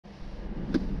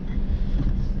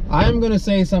I am going to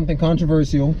say something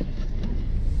controversial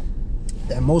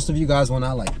that most of you guys will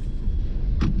not like.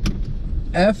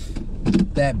 F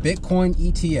that Bitcoin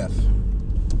ETF.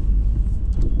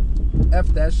 F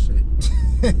that shit.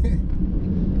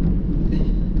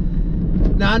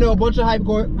 Now I know a bunch of hype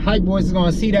boys is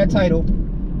gonna see that title.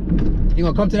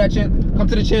 You're gonna come to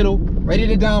the channel, ready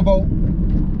to downvote.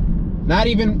 Not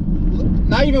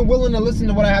even willing to listen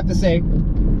to what I have to say,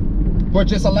 but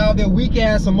just allow their weak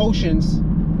ass emotions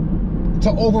to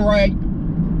override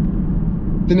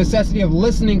the necessity of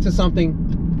listening to something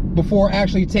before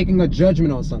actually taking a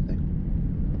judgment on something.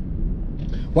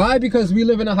 Why? Because we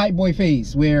live in a hype boy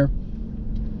phase where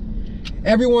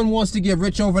everyone wants to get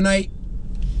rich overnight.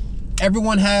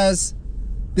 Everyone has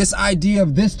this idea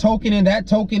of this token and that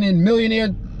token and millionaire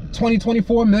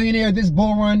 2024 millionaire this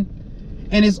bull run,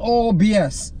 and it's all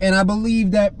BS. And I believe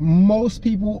that most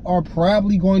people are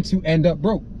probably going to end up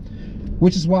broke,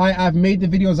 which is why I've made the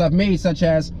videos I've made, such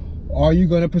as, are you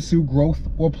going to pursue growth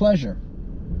or pleasure?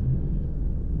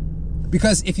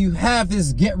 Because if you have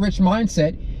this get rich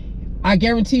mindset, I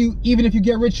guarantee you, even if you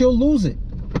get rich, you'll lose it.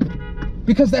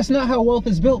 Because that's not how wealth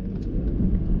is built.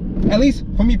 At least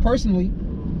for me personally,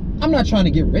 I'm not trying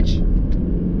to get rich.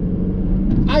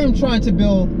 I am trying to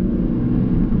build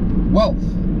wealth.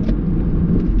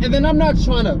 And then I'm not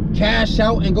trying to cash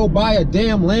out and go buy a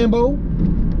damn Lambo.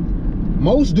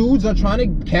 Most dudes are trying to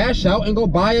cash out and go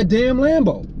buy a damn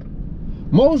Lambo.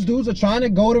 Most dudes are trying to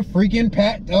go to freaking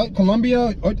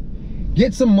Colombia or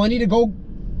get some money to go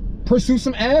pursue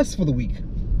some ass for the week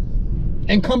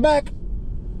and come back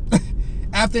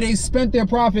after they spent their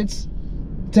profits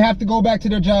to have to go back to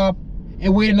their job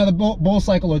and wait another bull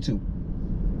cycle or two.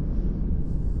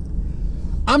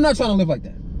 I'm not trying to live like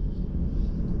that.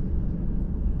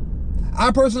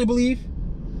 I personally believe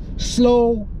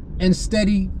slow and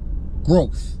steady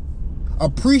growth.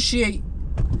 Appreciate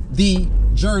the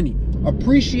journey.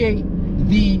 Appreciate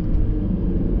the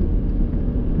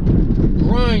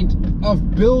grind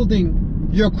of building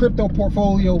your crypto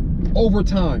portfolio over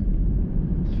time.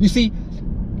 You see,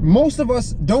 most of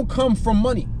us don't come from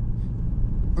money.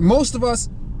 Most of us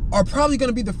are probably going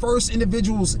to be the first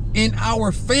individuals in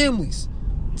our families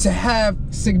to have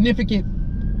significant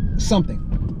something.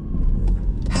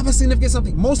 Have a significant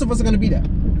something. Most of us are going to be that.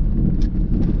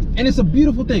 And it's a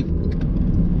beautiful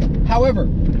thing. However,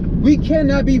 we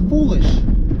cannot be foolish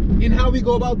in how we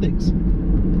go about things.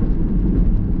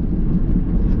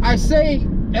 I say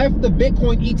F the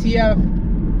Bitcoin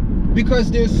ETF because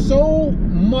there's so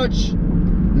much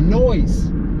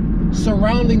noise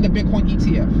surrounding the Bitcoin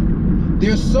ETF.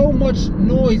 There's so much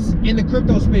noise in the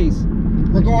crypto space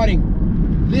regarding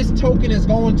this token is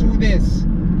going to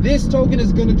this token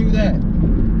is going to do that.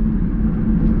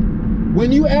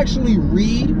 When you actually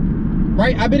read,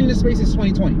 right? I've been in this space since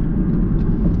 2020.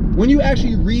 When you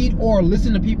actually read or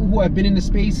listen to people who have been in the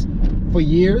space for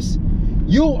years,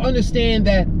 you'll understand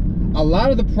that a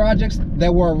lot of the projects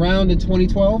that were around in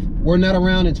 2012 were not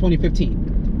around in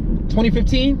 2015.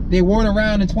 2015, they weren't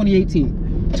around in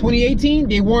 2018. 2018,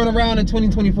 they weren't around in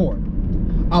 2024.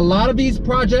 A lot of these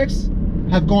projects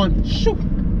have gone shoo,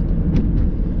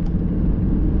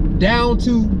 down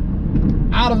to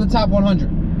out of the top 100.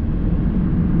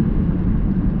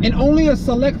 And only a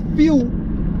select few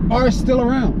are still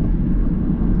around.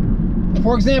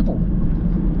 For example,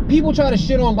 people try to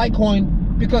shit on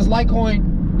Litecoin because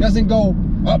Litecoin doesn't go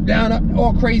up, down, up,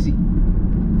 all crazy.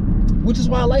 Which is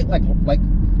why I like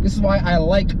this is why I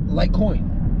like Litecoin.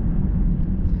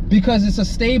 Because it's a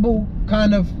stable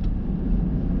kind of,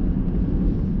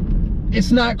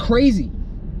 it's not crazy.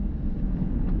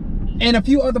 And a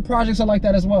few other projects are like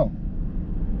that as well.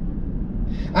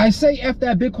 I say F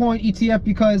that Bitcoin ETF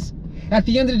because at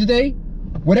the end of the day,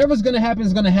 whatever's gonna happen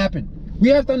is gonna happen. We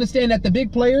have to understand that the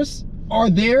big players are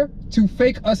there to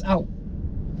fake us out,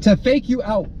 to fake you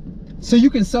out, so you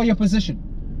can sell your position,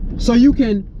 so you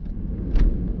can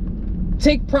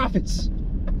take profits.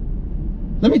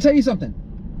 Let me tell you something.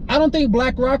 I don't think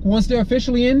BlackRock, once they're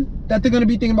officially in, that they're gonna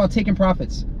be thinking about taking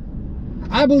profits.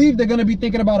 I believe they're gonna be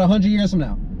thinking about 100 years from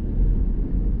now.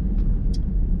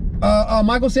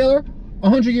 Michael Saylor,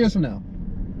 100 years from now.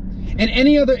 And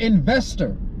any other investor,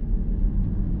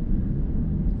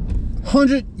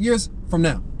 100 years from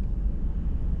now.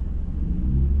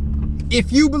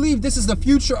 If you believe this is the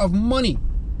future of money,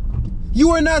 you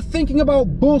are not thinking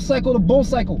about bull cycle to bull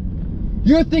cycle.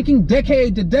 You're thinking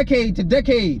decade to decade to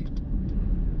decade.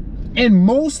 And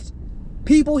most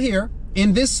people here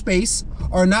in this space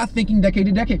are not thinking decade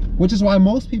to decade, which is why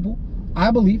most people, I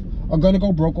believe, are going to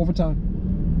go broke over time.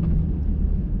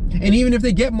 And even if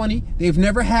they get money, they've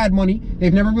never had money.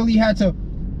 They've never really had to.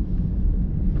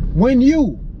 When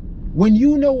you when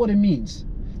you know what it means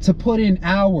to put in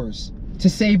hours to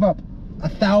save up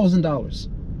 $1,000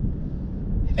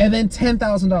 and then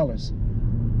 $10,000,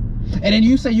 and then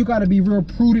you say you got to be real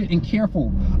prudent and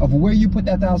careful of where you put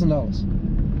that $1,000,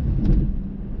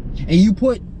 and you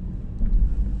put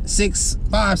 $500, $600,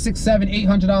 $700,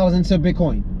 $800 into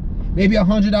Bitcoin, maybe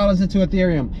 $100 into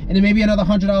Ethereum, and then maybe another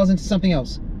 $100 into something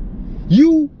else.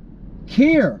 You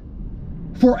care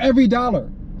for every dollar.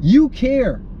 You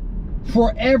care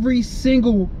for every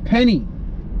single penny,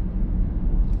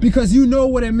 because you know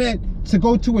what it meant to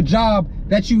go to a job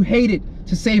that you hated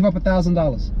to save up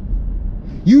 $1,000.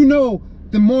 You know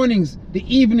the mornings, the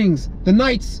evenings, the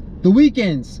nights, the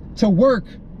weekends to work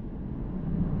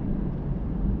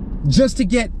just to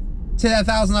get to that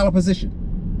 $1,000 position,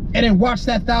 and then watch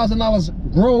that $1,000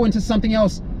 grow into something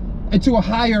else, into a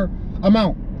higher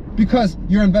amount, because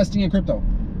you're investing in crypto.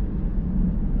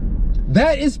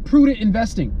 That is prudent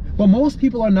investing. But most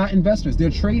people are not investors, they're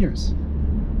traders.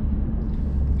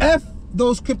 F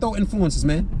those crypto influencers,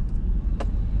 man.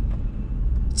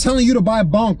 Telling you to buy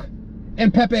Bonk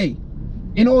and Pepe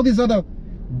and all these other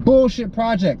bullshit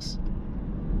projects.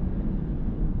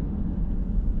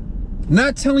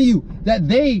 Not telling you that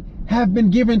they have been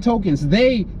given tokens,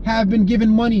 they have been given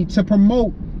money to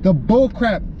promote the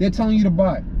bullcrap they're telling you to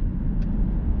buy.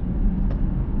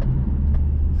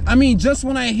 I mean, just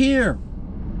when I hear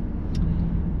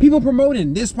people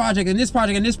promoting this project and this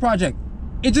project and this project,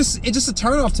 it's just a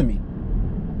turnoff to me,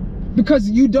 because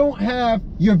you don't have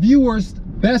your viewers'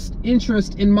 best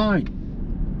interest in mind.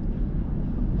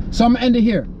 So I'm gonna end it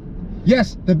here.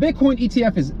 Yes, the Bitcoin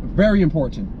ETF is very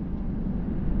important.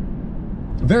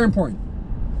 Very important.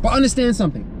 But understand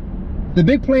something. The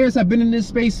big players have been in this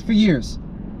space for years.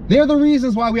 They're the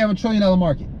reasons why we have $1 trillion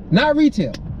market, not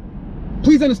retail.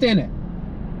 Please understand that.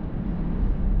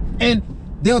 And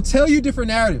they'll tell you different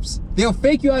narratives. They'll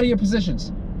fake you out of your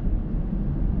positions.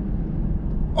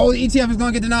 Oh, the ETF is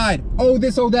gonna get denied. Oh,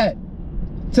 this, oh, that.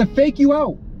 To fake you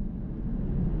out.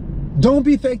 Don't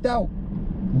be faked out.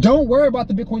 Don't worry about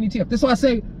the Bitcoin ETF. That's why I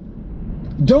say,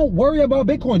 don't worry about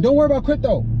Bitcoin. Don't worry about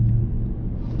crypto.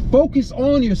 Focus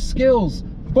on your skills.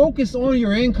 Focus on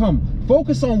your income.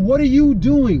 Focus on what are you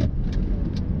doing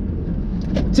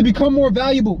to become more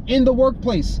valuable in the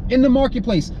workplace, in the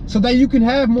marketplace, so that you can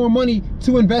have more money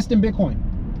to invest in Bitcoin.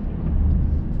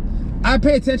 I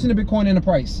pay attention to Bitcoin and the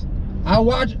price. I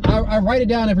write it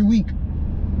down every week.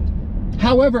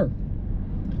 However,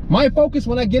 my focus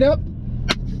when I get up,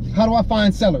 how do I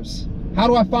find sellers? How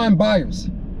do I find buyers?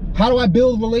 How do I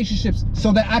build relationships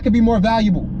so that I can be more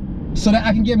valuable, so that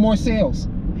I can get more sales,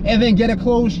 and then get a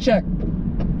closed check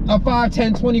of 5,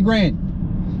 10, 20 grand.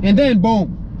 And then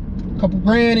boom, couple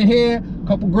grand in here,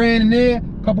 couple grand in there,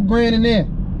 couple grand in there.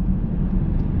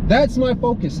 That's my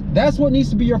focus. That's what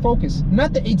needs to be your focus,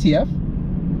 not the ETF.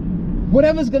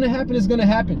 Whatever's gonna happen is gonna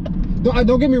happen.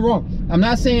 Don't get me wrong. I'm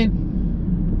not saying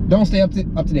don't stay up to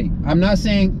date. I'm not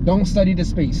saying don't study the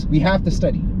space. We have to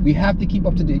study. We have to keep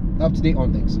up to date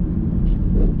on things.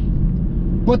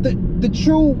 But the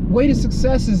true way to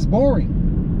success is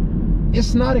boring.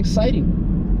 It's not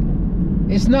exciting.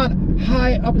 It's not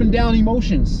high up and down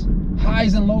emotions,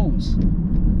 highs and lows.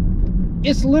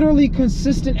 It's literally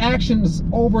consistent actions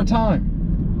over time.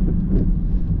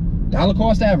 Dollar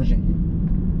cost averaging.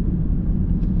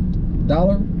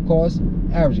 Dollar cost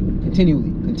averaging.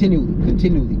 Continually.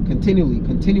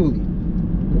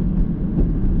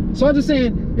 So I'm just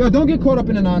saying, yo, don't get caught up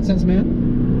in the nonsense, man.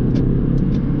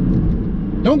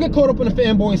 Don't get caught up in the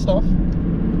fanboy stuff.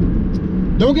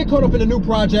 Don't get caught up in the new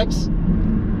projects.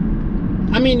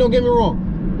 I mean, don't get me wrong.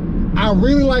 I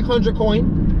really like 100 Coin,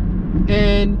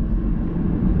 and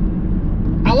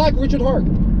I like Richard Hart.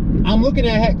 I'm looking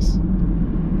at Hex.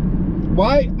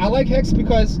 Why? I like Hex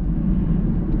because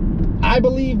I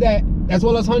believe that, as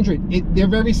well as 100, they're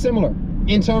very similar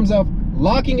in terms of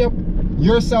locking up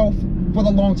yourself for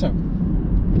the long term.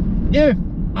 If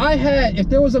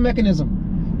there was a mechanism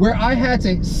where I had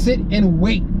to sit and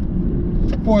wait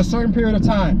for a certain period of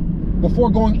time before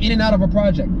going in and out of a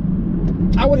project,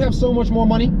 I would have so much more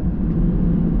money.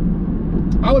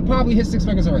 I would probably hit 6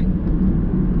 figures already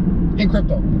in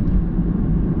crypto.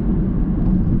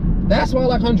 That's why I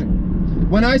like 100.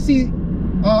 When I see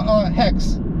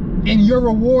Hex, and you're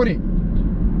rewarded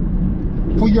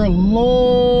for your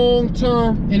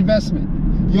long-term investment,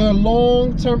 your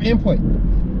long-term input,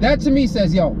 that to me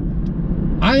says, yo,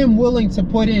 I am willing to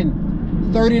put in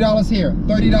 $30 here,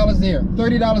 $30 there,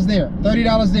 $30 there,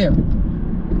 $30 there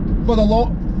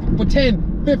for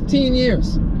 10, 15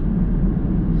 years.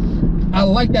 I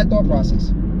like that thought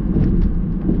process.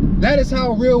 That is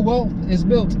how real wealth is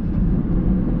built.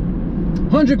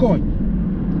 100 Coin.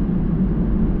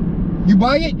 You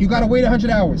buy it, you gotta wait 100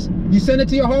 hours. You send it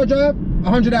to your hard drive,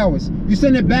 100 hours. You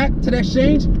send it back to the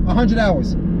exchange, 100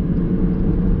 hours.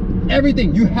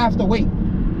 Everything, you have to wait.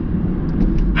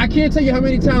 I can't tell you how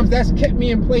many times that's kept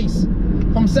me in place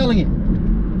from selling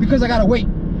it because I gotta wait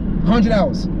 100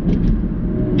 hours.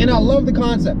 And I love the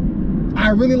concept. I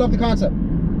really love the concept.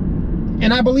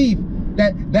 And I believe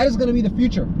that that is gonna be the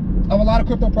future of a lot of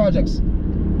crypto projects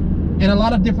and a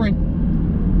lot of different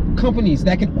companies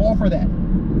that can offer that.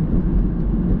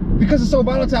 Because it's so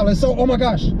volatile, it's so, oh my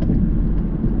gosh.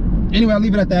 Anyway, I'll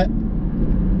leave it at that.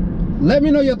 Let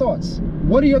me know your thoughts.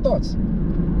 What are your thoughts?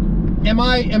 Am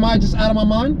I just out of my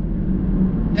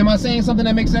mind? Am I saying something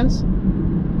that makes sense?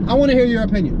 I want to hear your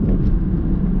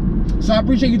opinion. So I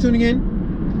appreciate you tuning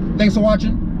in. Thanks for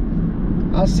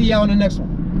watching. I'll see y'all in the next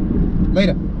one.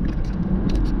 Later.